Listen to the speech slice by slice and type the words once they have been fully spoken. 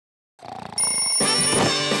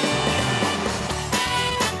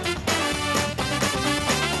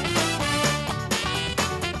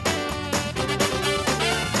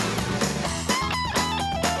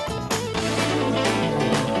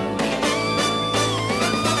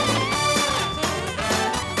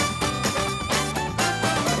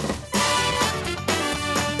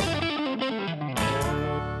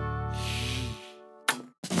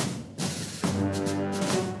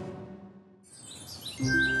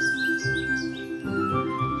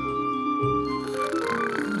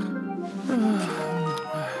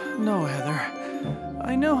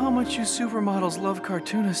much you supermodels love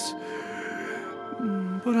cartoonists,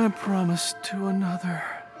 but I'm promised to another.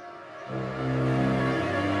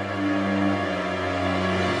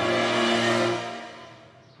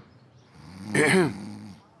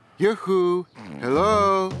 Yoo-hoo!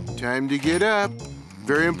 Hello! Time to get up.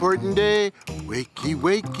 Very important day. Wakey,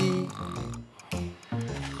 wakey.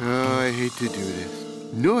 Oh, I hate to do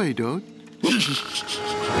this. No, I don't.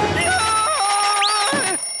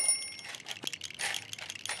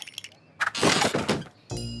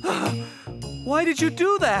 Why did you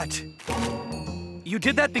do that? You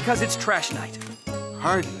did that because it's trash night.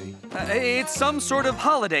 Hardly. It's some sort of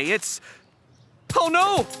holiday. It's... Oh,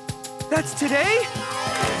 no! That's today?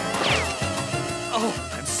 Oh,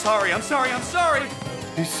 I'm sorry. Sorry.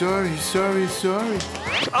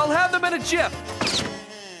 I'll have them in a jiff.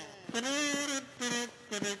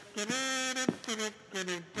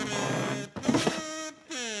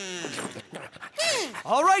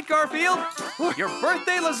 All right, Garfield. Your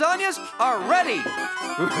birthday lasagnas are ready.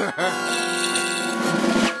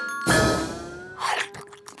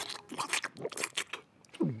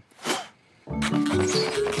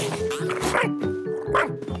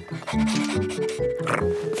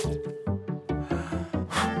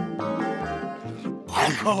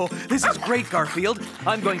 Oh, this is great, Garfield.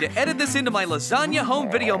 I'm going to edit this into my lasagna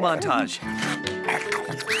home video montage.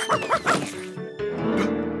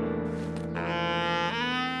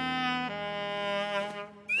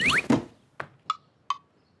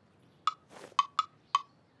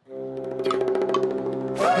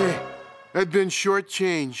 Hey, I've been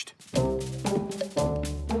shortchanged.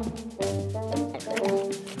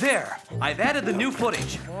 There, I've added the new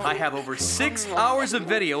footage. I have over 6 hours of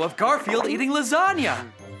video of Garfield eating lasagna.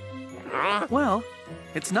 Well,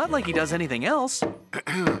 it's not like he does anything else.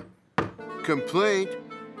 Complaint.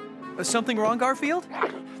 Something wrong, Garfield?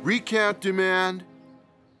 Recount demand.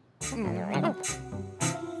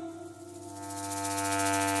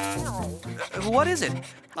 What is it?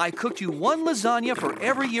 I cooked you 1 lasagna for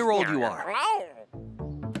every year old you are.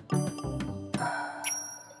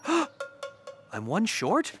 I'm 1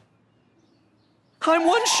 short? I'm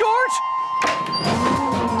 1 short?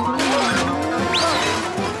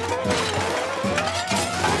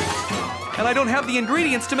 And I don't have the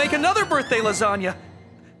ingredients to make another birthday lasagna.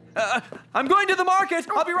 I'm going to the market.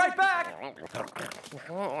 I'll be right back.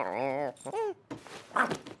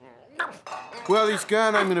 While he's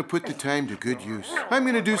gone, I'm going to put the time to good use. I'm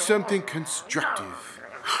going to do something constructive.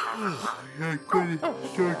 I'm going to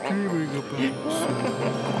start dreaming about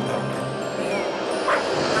this.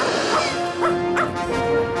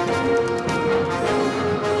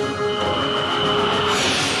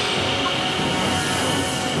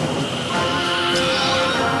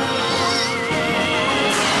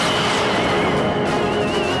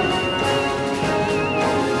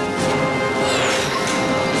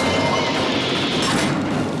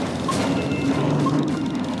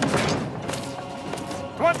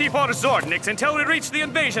 24 Zordniks until we reach the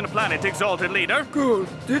invasion planet, Exalted Leader. Good.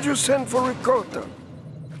 Did you send for Ricotta?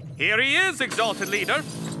 Here he is, Exalted Leader.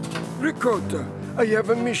 Ricotta, I have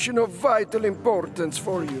a mission of vital importance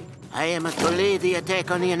for you. I am to lead the attack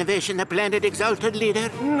on the invasion planet, Exalted Leader.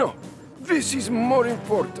 No, this is more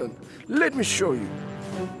important. Let me show you.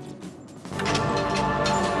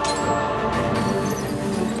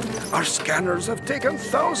 Our scanners have taken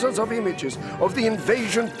thousands of images of the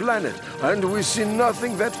invasion planet, and we see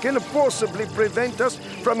nothing that can possibly prevent us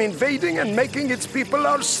from invading and making its people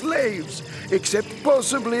our slaves, except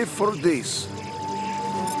possibly for this.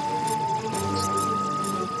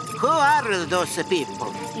 Who are those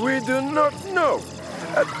people? We do not know.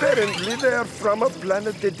 Apparently, they are from a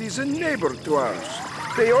planet that is a neighbor to ours.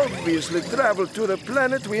 They obviously traveled to the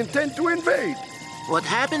planet we intend to invade. What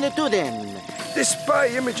happened to them? The spy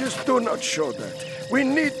images do not show that. We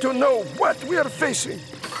need to know what we are facing.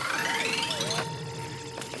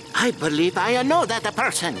 I believe I know that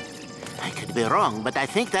person. I could be wrong, but I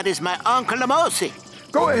think that is my Uncle Mosi.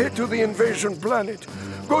 Go ahead to the invasion planet.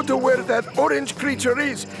 Go to where that orange creature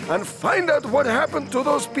is and find out what happened to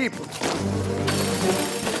those people.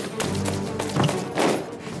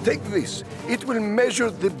 Take this. It will measure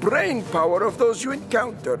the brain power of those you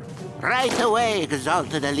encounter. Right away,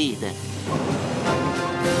 Exalted Leader.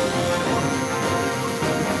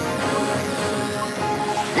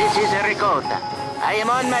 This is Ricotta. I am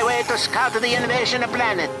on my way to scout the invasion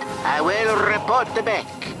planet. I will report back.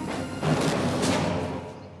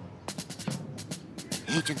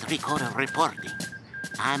 Agent Ricotta reporting.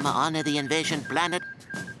 I'm on the invasion planet.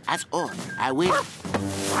 As all, I will...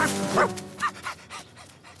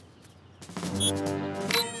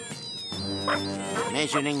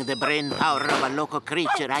 Measuring the brain power of a local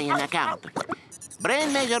creature I encounter.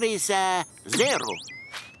 Brain measure is 0.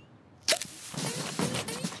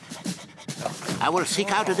 I will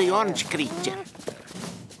seek out the orange creature.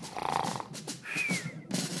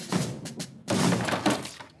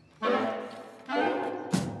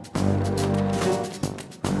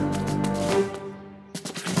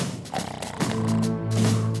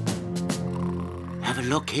 I've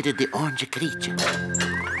located the orange creature.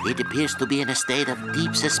 It appears to be in a state of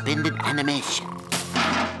deep suspended animation.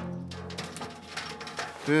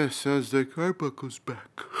 Yeah, sounds like Arbuckle's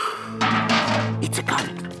back. It's a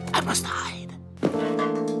gun. I must hide.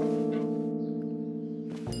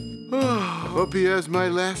 Hope he has my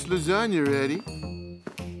last lasagna ready.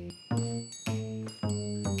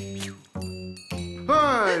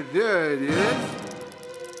 Ah, there it is.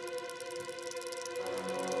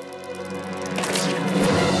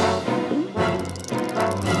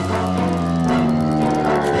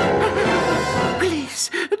 Please,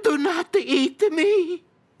 do not eat me.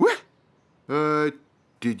 What?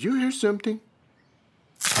 Did you hear something?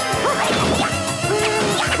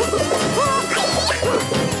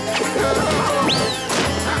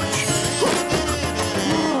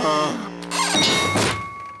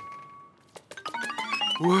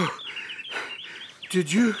 Whoa.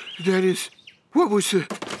 Did you? That is... What was it?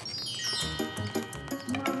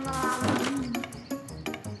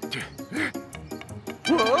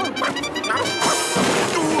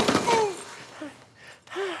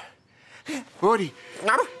 Odie,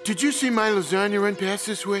 did you see my lasagna run past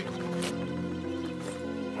this way?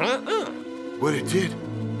 What it did?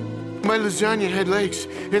 My lasagna had legs,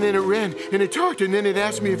 and then it ran, and it talked, and then it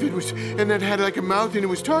asked me if it was, and then it had like a mouth, and it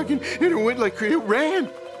was talking, and it went like, it ran.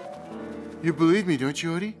 You believe me, don't you,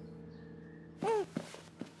 Odie?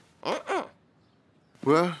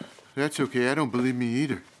 Well, that's okay. I don't believe me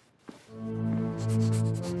either.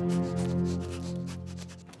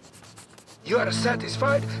 You are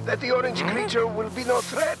satisfied that the orange creature will be no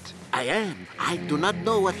threat? I am. I do not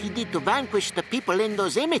know what he did to vanquish the people in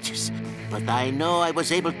those images, but I know I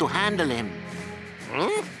was able to handle him.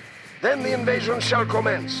 Then the invasion shall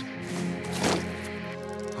commence.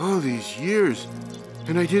 All these years,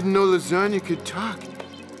 and I didn't know lasagna could talk.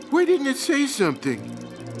 Why didn't it say something?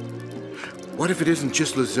 What if it isn't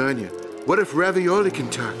just lasagna? What if ravioli can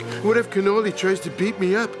talk? What if cannoli tries to beat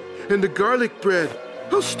me up? And the garlic bread?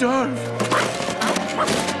 I'll starve.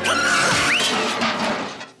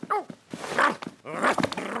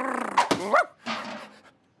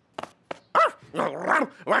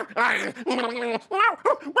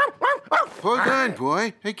 Hold on,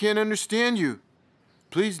 boy. I can't understand you.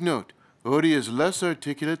 Please note, Odie is less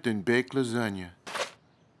articulate than baked lasagna.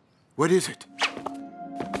 What is it?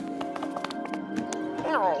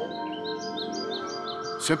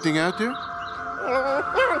 Something out there?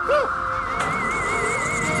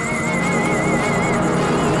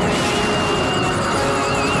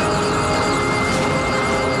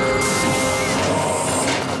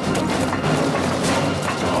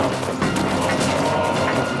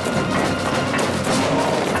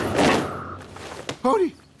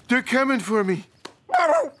 Odie, they're coming for me.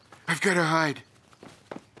 I've got to hide.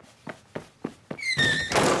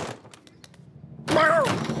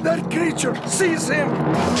 That creature, seize him!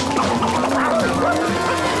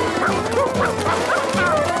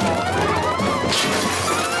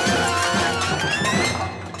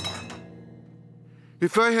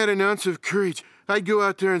 If I had an ounce of courage, I'd go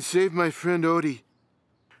out there and save my friend Odie.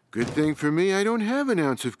 Good thing for me, I don't have an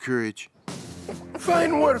ounce of courage.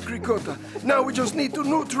 Fine work, Ricotta. Now we just need to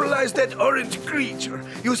neutralize that orange creature.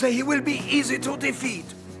 You say he will be easy to defeat.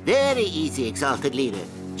 Very easy, Exalted Leader.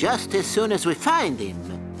 Just as soon as we find him.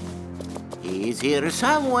 He's here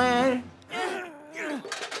somewhere.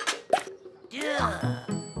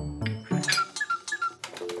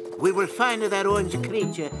 We will find that orange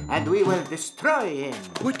creature and we will destroy him.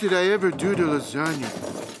 What did I ever do to lasagna?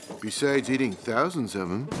 Besides eating thousands of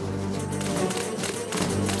them.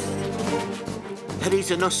 There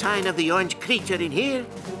is no sign of the orange creature in here.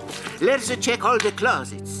 Let's check all the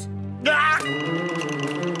closets.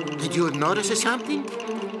 Did you notice something?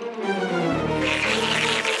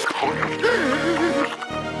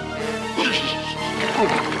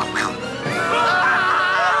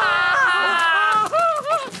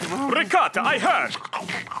 Ricotta, I heard.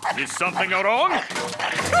 Is something wrong?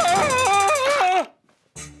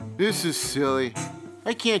 This is silly.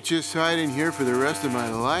 I can't just hide in here for the rest of my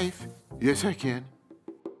life. Yes, I can.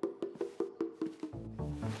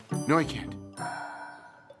 No, I can't.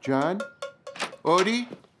 John? Odie?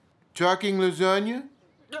 Talking lasagna?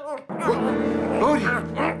 Odie!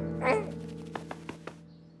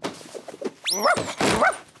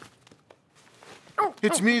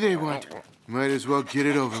 It's me they want. Might as well get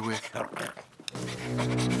it over with. The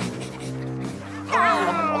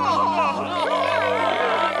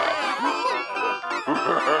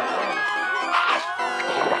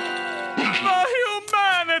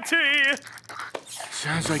humanity!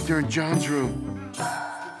 Sounds like they're in John's room.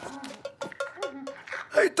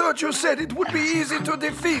 I thought you said it would be easy to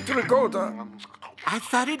defeat Ricotta. I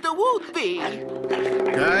thought it would be.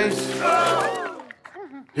 Guys,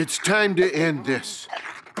 it's time to end this.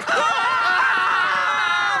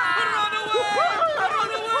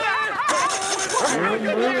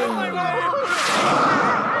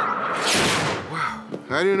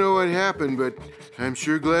 I don't know what happened, but I'm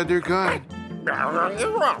sure glad they're gone.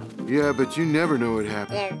 Yeah, but you never know what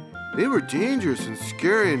happened. They were dangerous and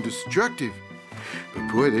scary and destructive.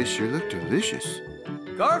 But boy, they sure look delicious.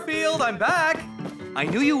 Garfield, I'm back! I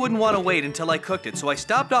knew you wouldn't want to wait until I cooked it, so I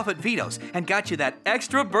stopped off at Vito's and got you that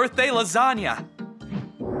extra birthday lasagna.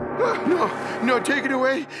 Oh, no, take it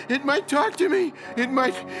away. It might talk to me. It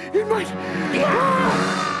might.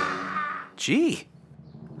 Gee,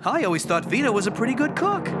 I always thought Vito was a pretty good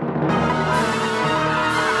cook.